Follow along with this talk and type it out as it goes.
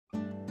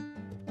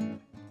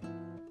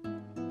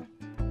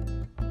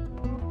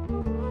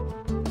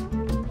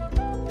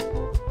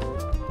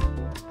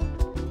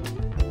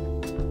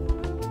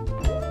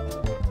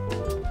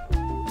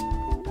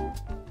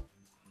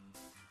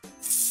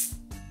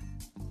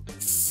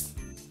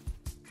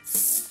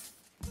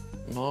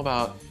I'm all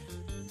about,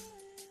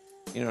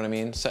 you know what I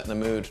mean, setting the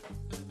mood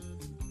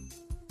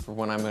for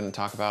when I'm gonna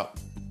talk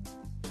about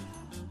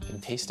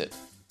and taste it.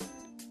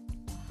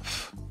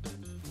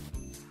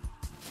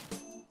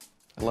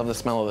 I love the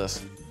smell of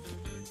this.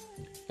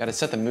 Gotta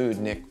set the mood,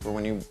 Nick, for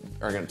when you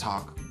are gonna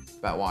talk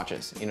about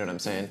watches, you know what I'm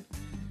saying?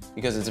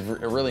 Because it's a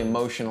really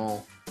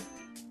emotional,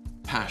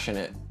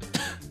 passionate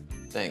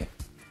thing.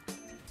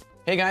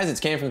 Hey guys, it's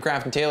Cam from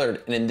Craft and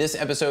Tailored, and in this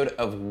episode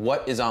of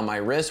What Is On My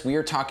Wrist, we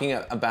are talking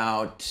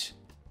about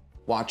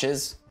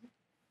watches,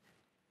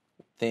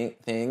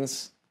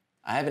 things.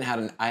 I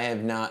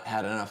have not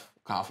had enough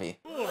coffee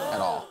at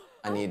all.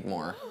 I need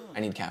more.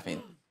 I need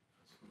caffeine.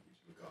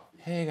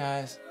 Hey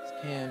guys, it's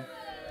Cam,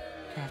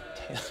 Craft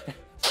and Tailored.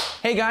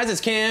 Hey guys,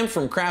 it's Cam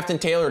from Craft and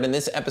Tailored. In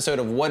this episode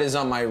of What Is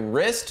On My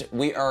Wrist,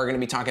 we are gonna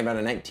be talking about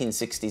a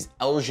 1960s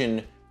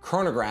Elgin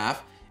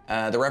chronograph.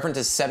 The reference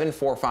is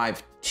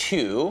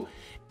 7452.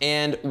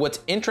 And what's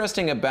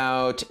interesting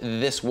about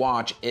this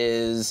watch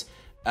is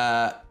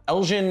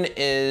Elgin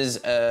is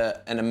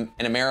an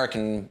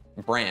American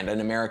brand,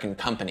 an American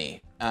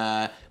company.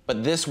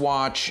 But this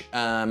watch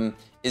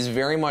is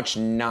very much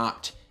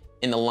not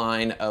in the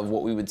line of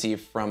what we would see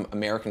from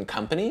American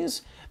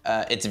companies.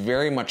 It's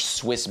very much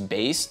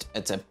Swiss-based.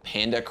 It's a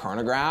Panda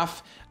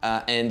chronograph.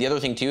 And the other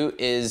thing too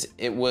is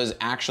it was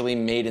actually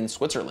made in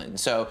Switzerland.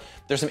 So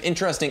there's some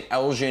interesting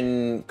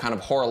Elgin kind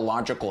of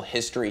horological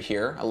history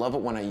here. I love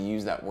it when I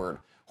use that word,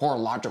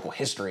 horological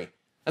history.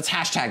 Let's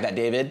hashtag that,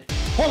 David.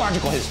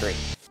 Horological history.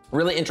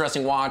 Really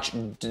interesting watch,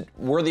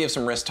 worthy of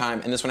some wrist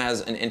time. And this one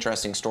has an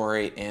interesting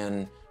story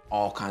and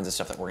all kinds of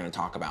stuff that we're gonna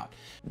talk about.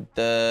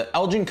 The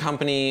Elgin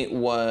company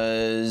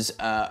was,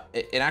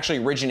 it actually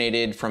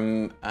originated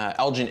from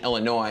Elgin,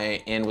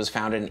 Illinois, and was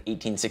founded in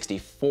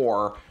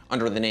 1864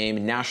 under the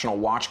name National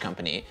Watch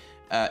Company.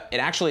 It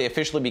actually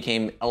officially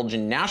became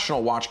Elgin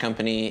National Watch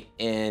Company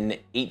in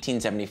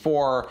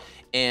 1874,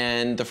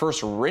 and the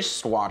first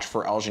wristwatch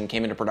for Elgin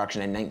came into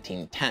production in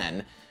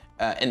 1910.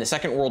 In the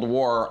Second World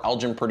War,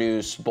 Elgin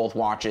produced both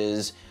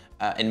watches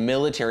and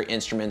military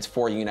instruments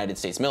for the United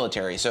States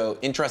military. So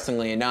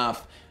interestingly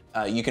enough,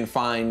 you can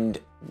find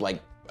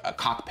like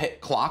cockpit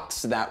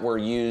clocks that were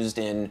used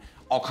in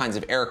all kinds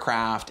of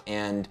aircraft,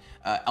 and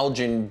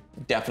Elgin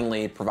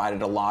definitely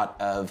provided a lot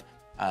of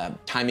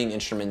timing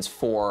instruments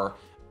for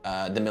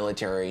the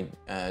military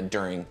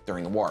during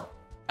the war.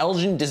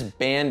 Elgin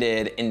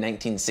disbanded in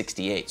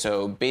 1968.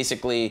 So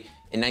basically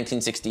in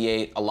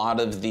 1968, a lot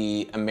of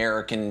the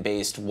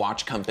American-based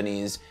watch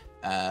companies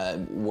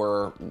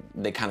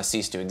they kind of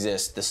ceased to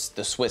exist.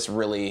 The Swiss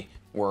really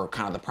were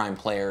kind of the prime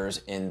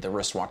players in the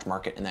wristwatch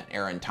market in that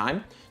era and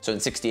time. So in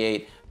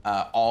 68,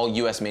 all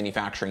US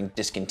manufacturing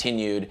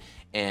discontinued,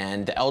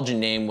 and the Elgin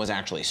name was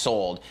actually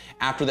sold.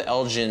 After the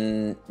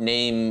Elgin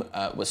name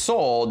was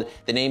sold,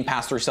 the name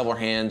passed through several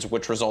hands,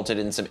 which resulted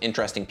in some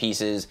interesting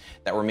pieces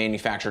that were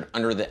manufactured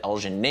under the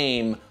Elgin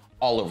name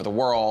all over the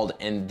world,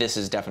 and this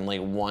is definitely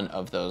one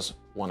of those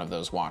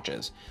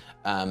watches.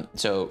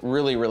 So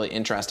really, really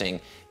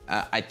interesting.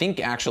 I think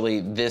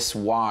actually this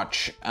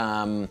watch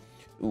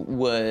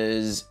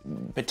was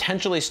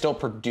potentially still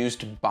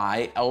produced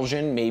by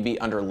Elgin, maybe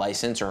under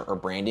license or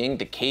branding.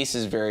 The case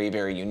is very,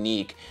 very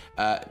unique.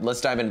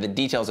 Let's dive into the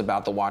details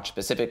about the watch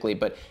specifically,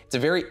 but it's a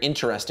very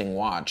interesting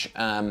watch.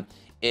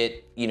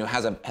 It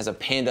has a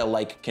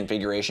panda-like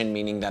configuration,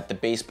 meaning that the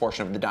base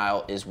portion of the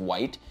dial is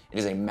white. It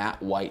is a matte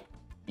white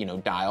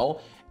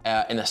dial,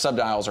 and the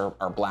subdials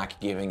are black,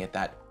 giving it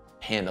that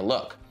panda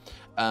look.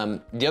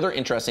 The other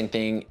interesting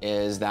thing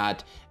is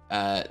that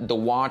the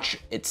watch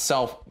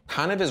itself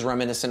kind of is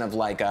reminiscent of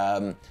like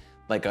a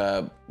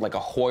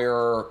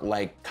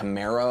Heuer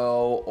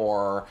Camaro,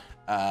 or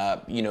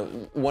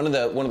one of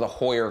the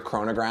Heuer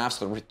chronographs,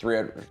 the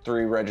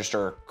three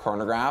register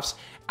chronographs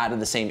out of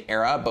the same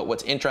era. But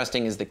what's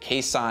interesting is the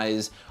case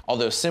size,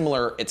 although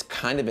similar, it's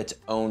kind of its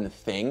own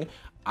thing.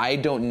 I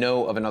don't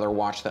know of another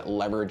watch that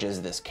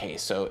leverages this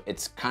case, so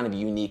it's kind of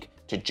unique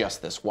to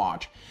just this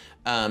watch.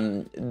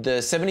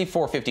 The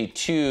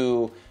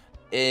 7452,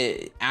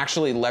 it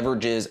actually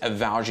leverages a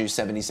Valjoux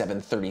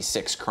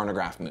 7736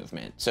 chronograph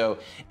movement. So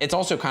it's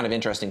also kind of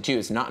interesting too.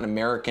 It's not an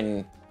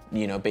American,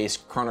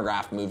 based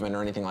chronograph movement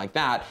or anything like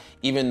that,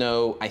 even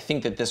though I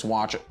think that this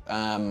watch,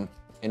 and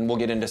we'll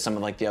get into some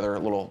of the other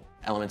little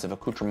elements of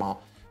accoutrement,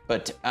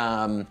 but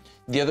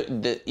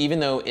even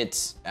though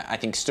it's, I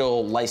think,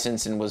 still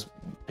licensed and was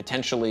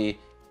potentially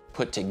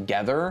put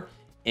together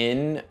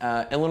in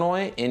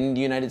Illinois, in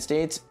the United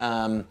States,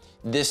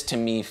 this to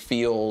me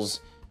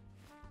feels,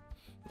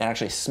 it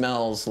actually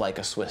smells like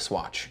a Swiss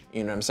watch.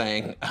 You know what I'm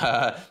saying?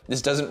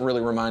 This doesn't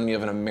really remind me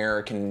of an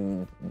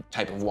American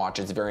type of watch.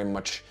 It's very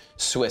much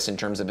Swiss in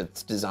terms of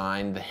its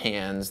design, the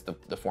hands,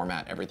 the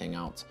format, everything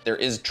else. There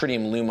is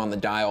tritium lume on the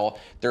dial.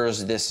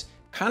 There's this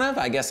kind of,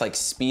 I guess, like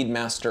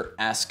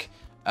Speedmaster-esque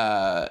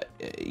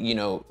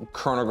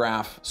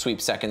chronograph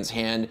sweep seconds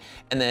hand.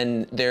 And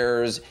then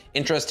there's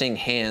interesting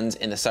hands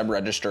in the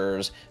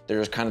sub-registers.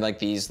 There's kind of like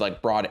these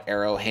broad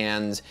arrow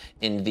hands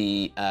in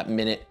the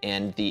minute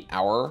and the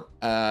hour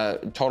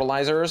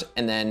totalizers.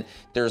 And then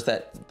there's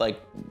that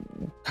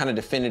kind of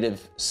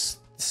definitive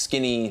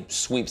skinny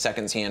sweep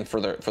seconds hand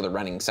for the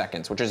running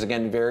seconds, which is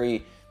again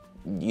very,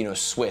 you know,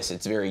 Swiss.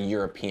 It's very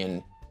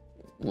European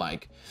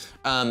like.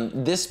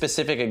 This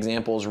specific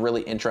example is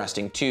really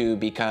interesting too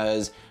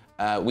because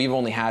we've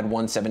only had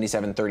one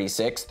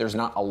 7736. There's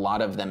not a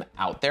lot of them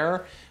out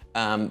there,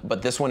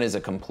 but this one is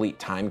a complete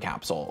time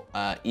capsule.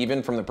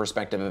 Even from the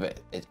perspective of it,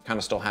 it kind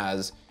of still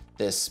has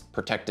this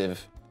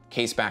protective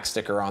case back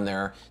sticker on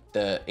there.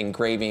 The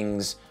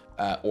engravings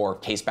or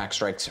case back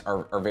strikes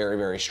are very,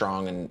 very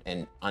strong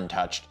and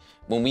untouched.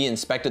 When we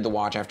inspected the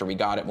watch after we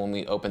got it, when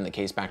we opened the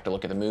case back to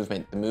look at the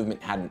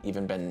movement hadn't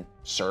even been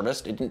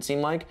serviced, it didn't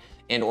seem like,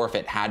 and or if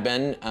it had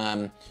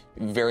been,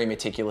 very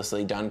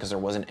meticulously done because there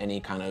wasn't any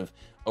kind of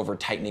over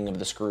tightening of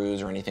the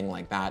screws or anything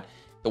like that.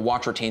 The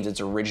watch retains its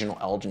original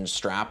Elgin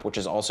strap, which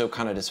is also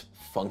kind of just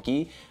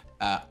funky.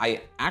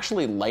 I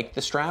actually like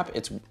the strap.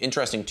 It's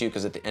interesting too,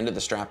 because at the end of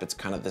the strap, it's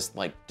kind of this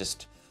like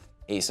just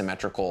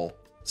asymmetrical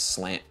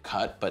slant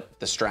cut, but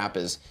the strap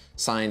is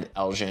signed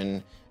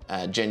Elgin,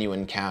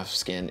 genuine calf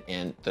skin,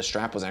 and the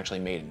strap was actually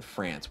made in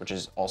France, which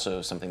is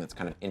also something that's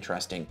kind of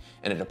interesting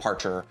and a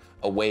departure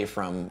away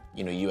from,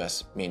 you know,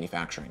 US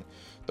manufacturing.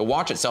 The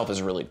watch itself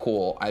is really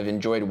cool. I've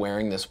enjoyed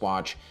wearing this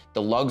watch.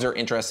 The lugs are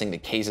interesting, the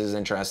case is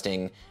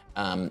interesting,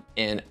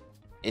 and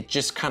it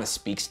just kind of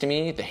speaks to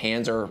me. The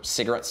hands are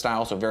cigarette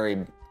style, so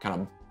very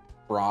kind of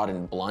broad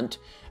and blunt.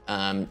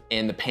 And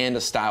the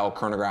panda style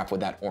chronograph with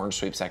that orange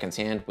sweep seconds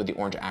hand with the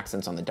orange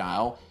accents on the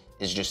dial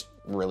is just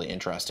really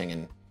interesting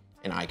and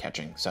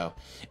eye-catching. So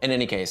in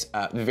any case,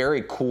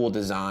 very cool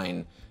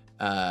design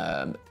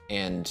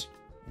and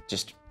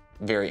just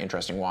very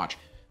interesting watch.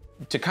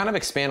 To kind of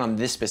expand on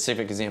this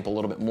specific example a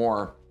little bit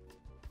more,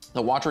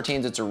 the watch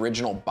retains its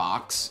original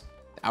box.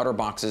 The outer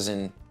box is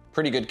in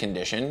pretty good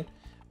condition.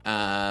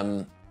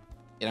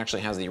 It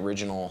actually has the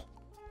original,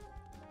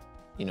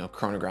 you know,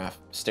 chronograph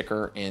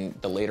sticker and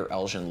the later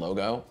Elgin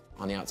logo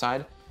on the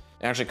outside.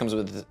 It actually comes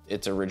with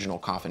its original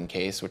coffin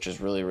case, which is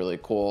really, really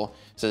cool.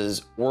 It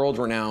says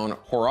world-renowned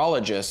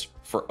horologist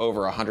for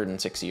over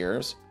 106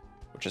 years,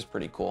 which is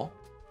pretty cool.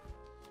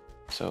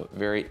 So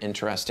very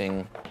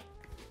interesting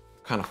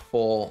kind of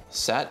full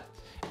set.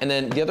 And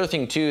then the other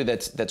thing too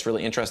that's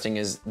really interesting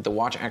is the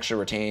watch actually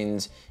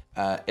retains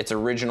its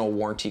original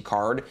warranty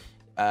card.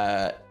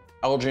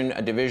 Elgin,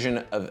 a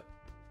division of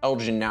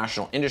Elgin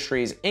National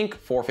Industries, Inc.,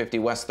 450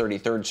 West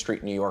 33rd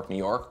Street, New York, New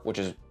York, which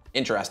is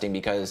interesting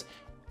because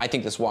I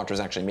think this watch was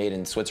actually made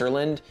in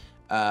Switzerland,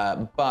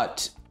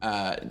 but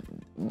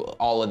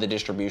all of the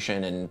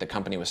distribution and the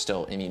company was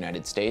still in the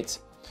United States.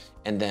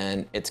 And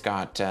then it's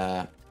got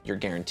your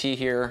guarantee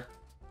here,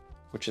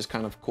 which is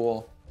kind of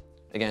cool.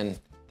 Again,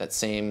 that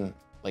same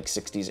like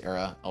 60s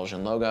era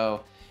Elgin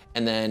logo.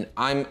 And then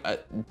I'm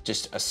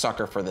just a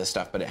sucker for this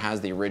stuff, but it has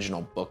the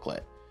original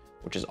booklet,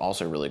 which is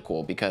also really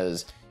cool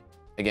because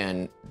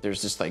again,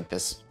 there's just like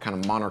this kind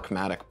of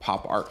monochromatic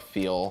pop art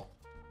feel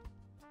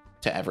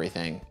to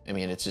everything. I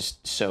mean, it's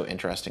just so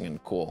interesting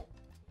and cool.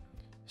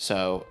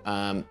 So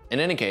in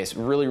any case,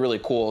 really, really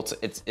cool.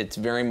 It's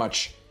very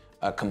much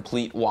a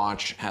complete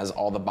watch, has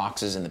all the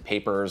boxes and the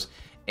papers,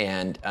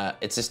 and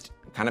it's just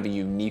kind of a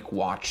unique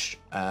watch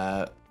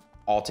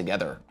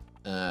altogether.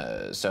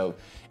 So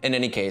in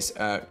any case,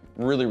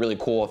 really, really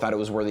cool. I thought it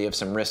was worthy of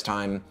some wrist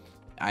time.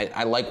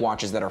 I like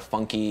watches that are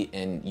funky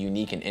and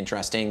unique and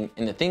interesting.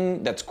 And the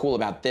thing that's cool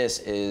about this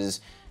is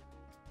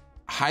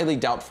highly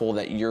doubtful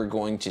that you're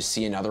going to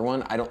see another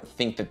one. I don't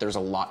think that there's a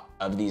lot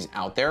of these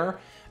out there.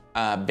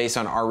 Based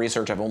on our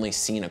research, I've only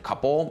seen a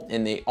couple,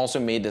 and they also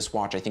made this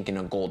watch, I think, in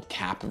a gold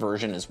cap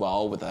version as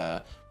well with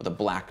a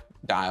black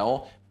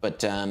dial. But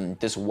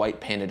this white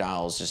panda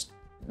dial is just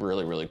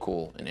really, really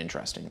cool and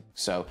interesting.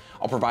 So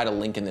I'll provide a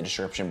link in the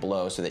description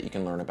below so that you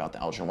can learn about the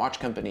Elgin Watch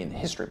Company and the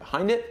history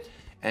behind it.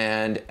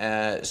 And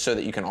so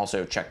that you can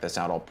also check this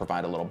out, I'll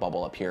provide a little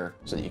bubble up here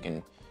so that you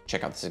can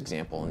check out this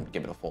example and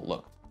give it a full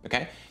look.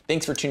 Okay,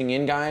 thanks for tuning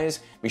in, guys.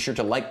 Be sure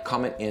to like,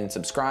 comment, and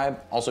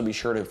subscribe. Also be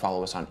sure to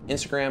follow us on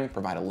Instagram,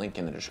 provide a link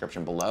in the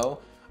description below.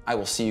 I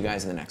will see you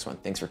guys in the next one.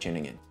 Thanks for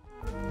tuning in.